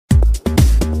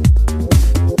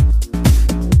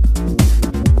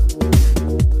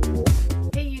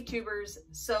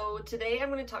today I'm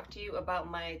going to talk to you about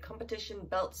my competition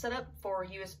belt setup for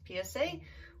USPSA,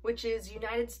 which is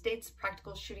United States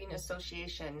Practical Shooting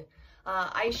Association.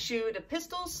 I shoot a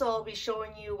pistol, so I'll be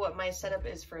showing you what my setup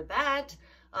is for that.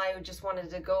 I just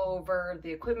wanted to go over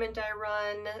the equipment I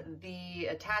run, the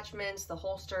attachments, the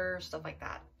holster, stuff like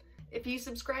that. If you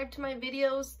subscribe to my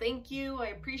videos, thank you, I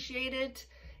appreciate it.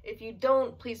 If you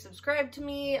don't, please subscribe to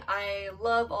me. I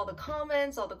love all the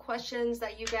comments, all the questions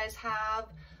that you guys have.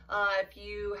 If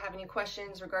you have any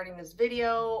questions regarding this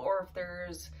video, or if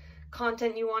there's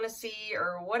content you want to see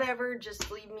or whatever, just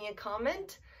leave me a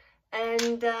comment.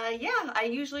 And yeah, I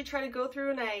usually try to go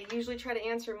through and I usually try to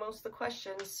answer most of the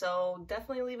questions, so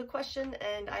definitely leave a question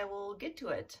and I will get to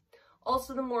it.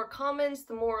 Also, the more comments,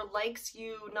 the more likes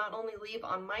you not only leave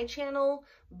on my channel,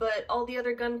 but all the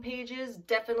other gun pages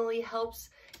definitely helps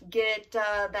get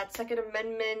that Second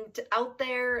Amendment out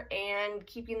there and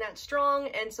keeping that strong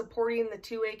and supporting the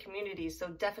 2A community. So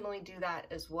definitely do that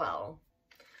as well.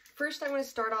 First, I'm going to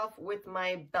start off with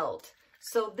my belt.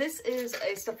 So this is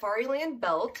a Safariland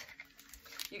belt.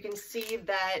 You can see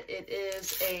that it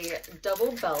is a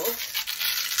double belt.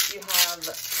 You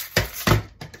have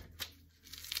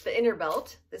the inner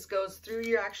belt. This goes through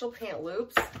your actual pant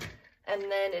loops, and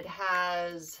then it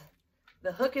has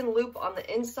the hook and loop on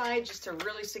the inside just to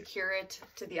really secure it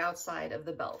to the outside of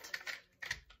the belt.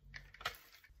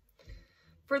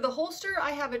 For the holster, I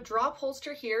have a drop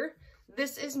holster here.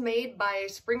 This is made by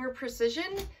Springer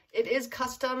Precision. It is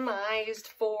customized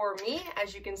for me.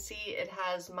 As you can see, it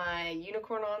has my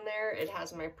unicorn on there. It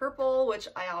has my purple, which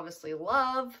I obviously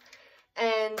love.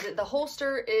 And the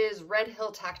holster is Red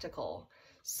Hill Tactical.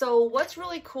 So what's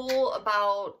really cool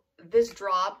about this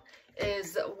drop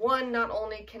is, one, not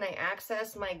only can I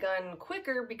access my gun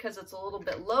quicker because it's a little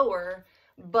bit lower,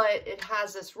 but it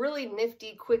has this really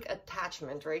nifty quick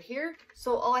attachment right here.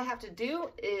 So all I have to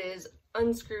do is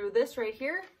unscrew this right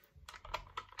here.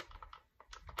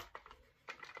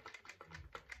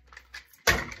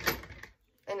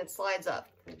 And it slides up.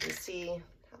 You can see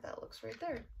how that looks right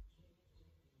there.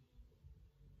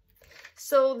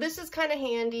 So this is kind of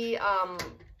handy.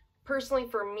 Personally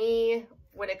for me,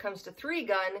 when it comes to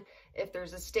 3-gun, if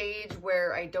there's a stage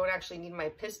where I don't actually need my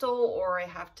pistol or I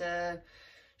have to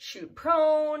shoot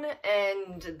prone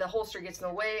and the holster gets in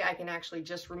the way, I can actually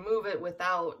just remove it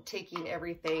without taking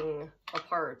everything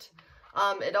apart.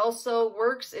 It also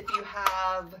works if you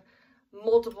have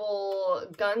multiple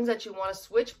guns that you want to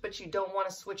switch, but you don't want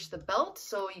to switch the belt,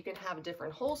 so you can have a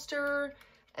different holster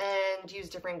and use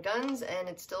different guns, and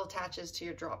it still attaches to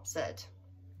your drop set.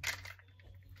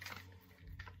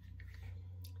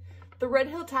 The Red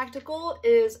Hill Tactical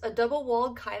is a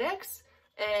double-walled Kydex,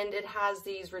 and it has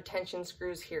these retention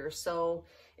screws here. So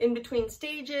in between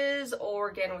stages,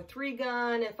 or again with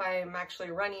 3-gun, if I'm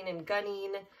actually running and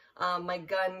gunning, my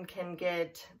gun can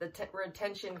get, the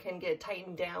retention can get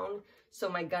tightened down so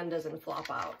my gun doesn't flop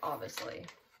out, obviously.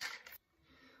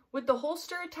 With the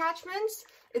holster attachments,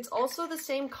 it's also the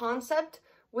same concept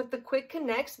with the Quick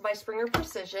Connects by Springer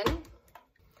Precision.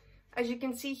 As you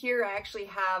can see here, I actually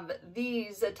have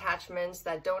these attachments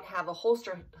that don't have a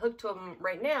holster hooked to them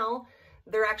right now.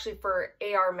 They're actually for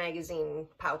AR magazine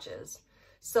pouches.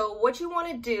 So what you want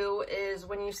to do is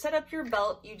when you set up your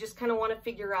belt, you just kind of want to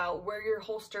figure out where your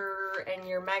holster and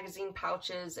your magazine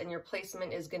pouches and your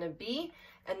placement is going to be.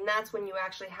 And that's when you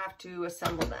actually have to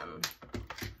assemble them.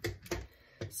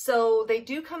 So they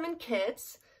do come in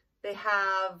kits. They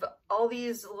have all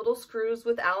these little screws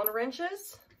with Allen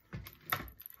wrenches.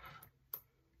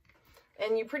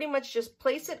 And you pretty much just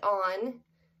place it on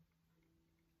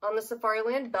the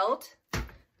Safariland belt.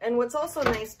 And what's also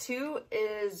nice too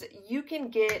is you can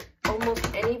get almost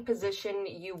any position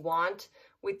you want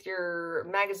with your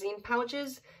magazine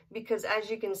pouches, because as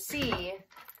you can see,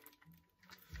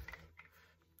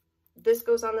 this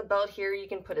goes on the belt here. You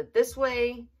can put it this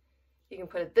way, you can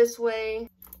put it this way.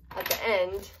 At the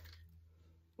end,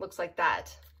 looks like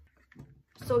that.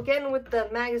 So again, with the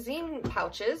magazine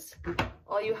pouches,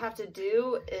 all you have to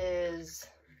do is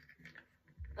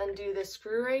undo this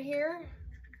screw right here.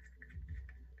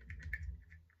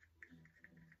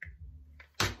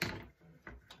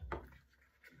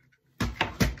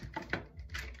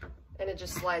 And it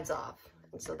just slides off.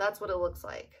 And so that's what it looks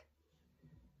like.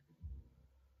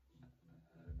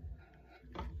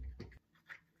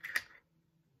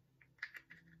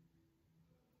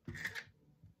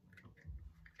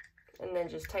 And then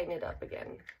just tighten it up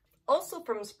again. Also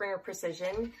from Springer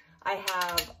Precision, I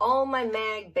have all my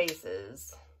mag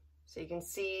bases. So you can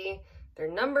see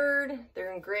they're numbered,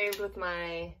 they're engraved with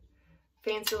my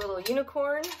fancy little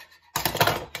unicorn.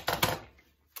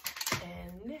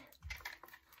 And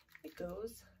it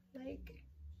goes like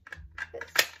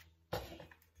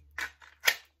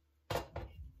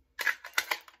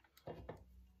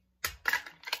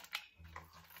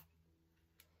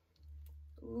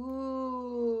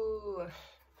Ooh.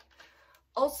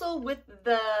 Also with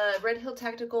the Red Hill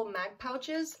Tactical mag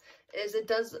pouches is it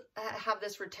does have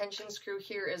this retention screw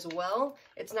here as well.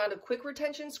 It's not a quick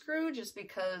retention screw just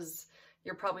because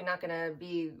you're probably not going to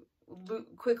be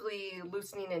quickly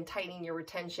loosening and tightening your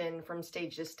retention from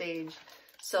stage to stage.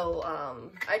 So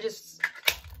I just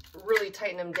really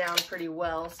tighten them down pretty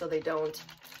well so they don't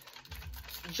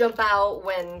jump out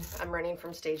when I'm running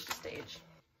from stage to stage.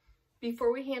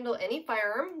 Before we handle any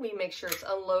firearm, we make sure it's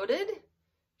unloaded.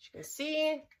 As you can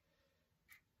see,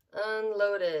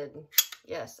 unloaded.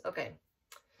 Yes, okay.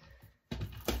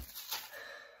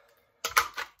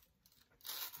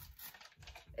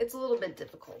 It's a little bit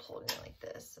difficult holding it like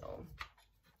this, so.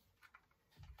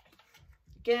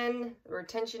 Again, the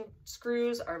retention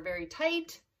screws are very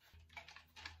tight.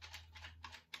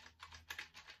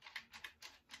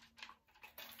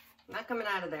 Not coming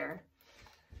out of there.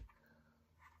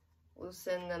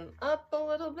 Loosen them up a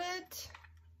little bit.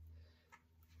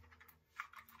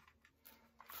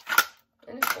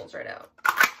 And it pulls right out.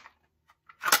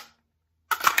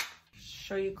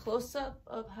 Show you close up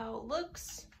of how it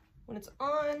looks when it's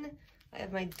on. I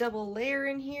have my double layer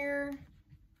in here,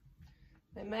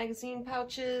 my magazine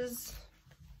pouches.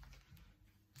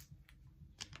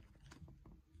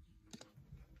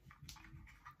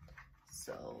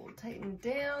 So tighten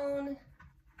down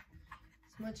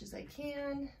as much as I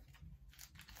can.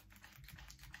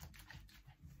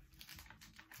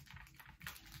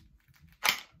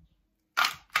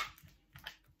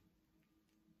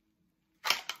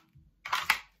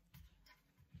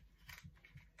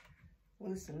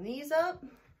 Loosen these up.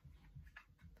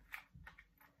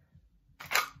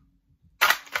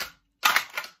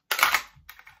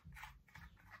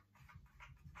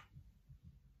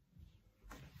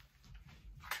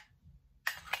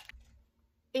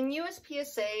 In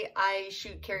USPSA, I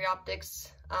shoot carry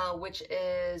optics, which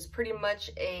is pretty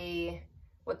much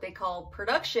what they call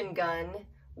production gun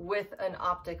with an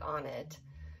optic on it.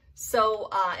 So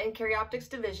in carry optics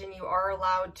division, you are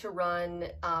allowed to run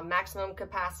maximum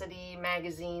capacity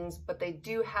magazines, but they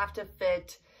do have to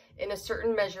fit in a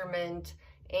certain measurement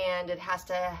and it has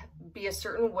to be a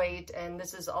certain weight, and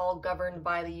this is all governed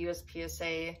by the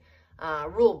USPSA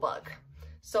rule book.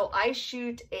 So I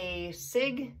shoot a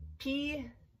SIG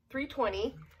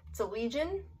P320. It's a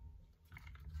Legion.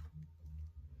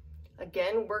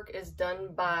 Again, work is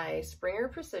done by Springer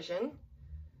Precision.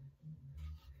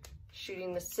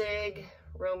 Shooting the SIG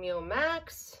Romeo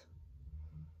Max.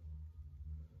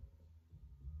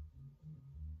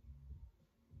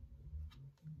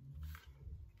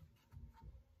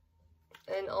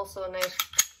 And also a nice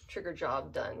trigger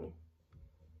job done.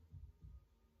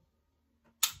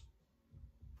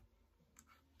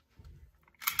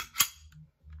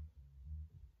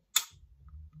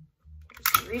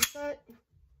 Just reset.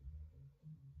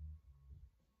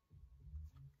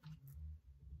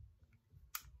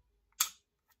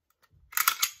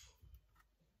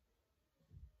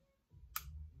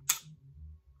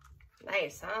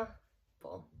 Nice, huh?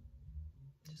 Full.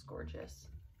 Just gorgeous.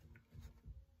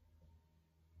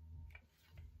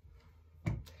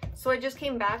 So I just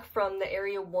came back from the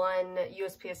Area 1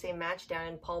 USPSA match down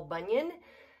in Paul Bunyan.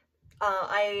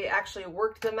 I actually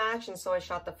worked the match, and so I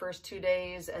shot the first 2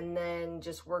 days and then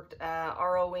just worked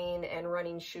ROing and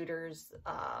running shooters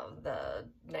the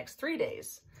next 3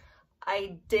 days.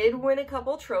 I did win a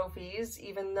couple trophies,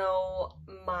 even though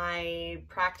my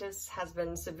practice has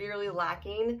been severely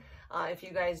lacking. If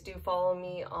you guys do follow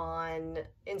me on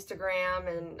Instagram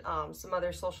and some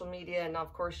other social media, and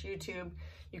of course YouTube,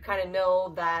 you kind of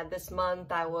know that this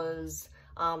month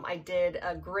I did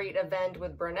a great event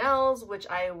with Brunel's, which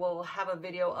I will have a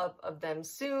video up of them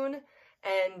soon.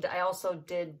 And I also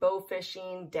did bow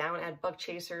fishing down at Buck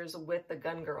Chasers with the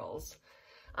Gun Girls.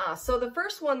 So the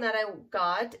first one that I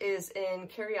got is in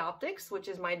Carry Optics, which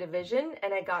is my division,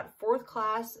 and I got 4th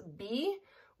class B,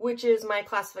 which is my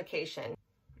classification.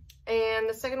 And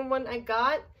the second one I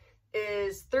got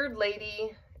is Third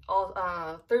Lady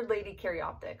Carry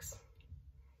Optics.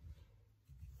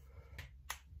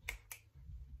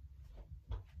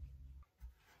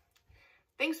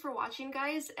 Thanks for watching,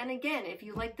 guys. And again, if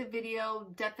you liked the video,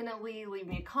 definitely leave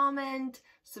me a comment,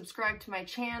 subscribe to my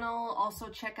channel. Also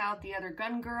check out the other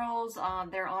Gun Girls.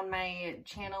 They're on my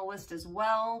channel list as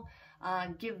well.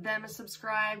 Give them a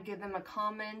subscribe, give them a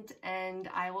comment, and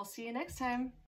I will see you next time.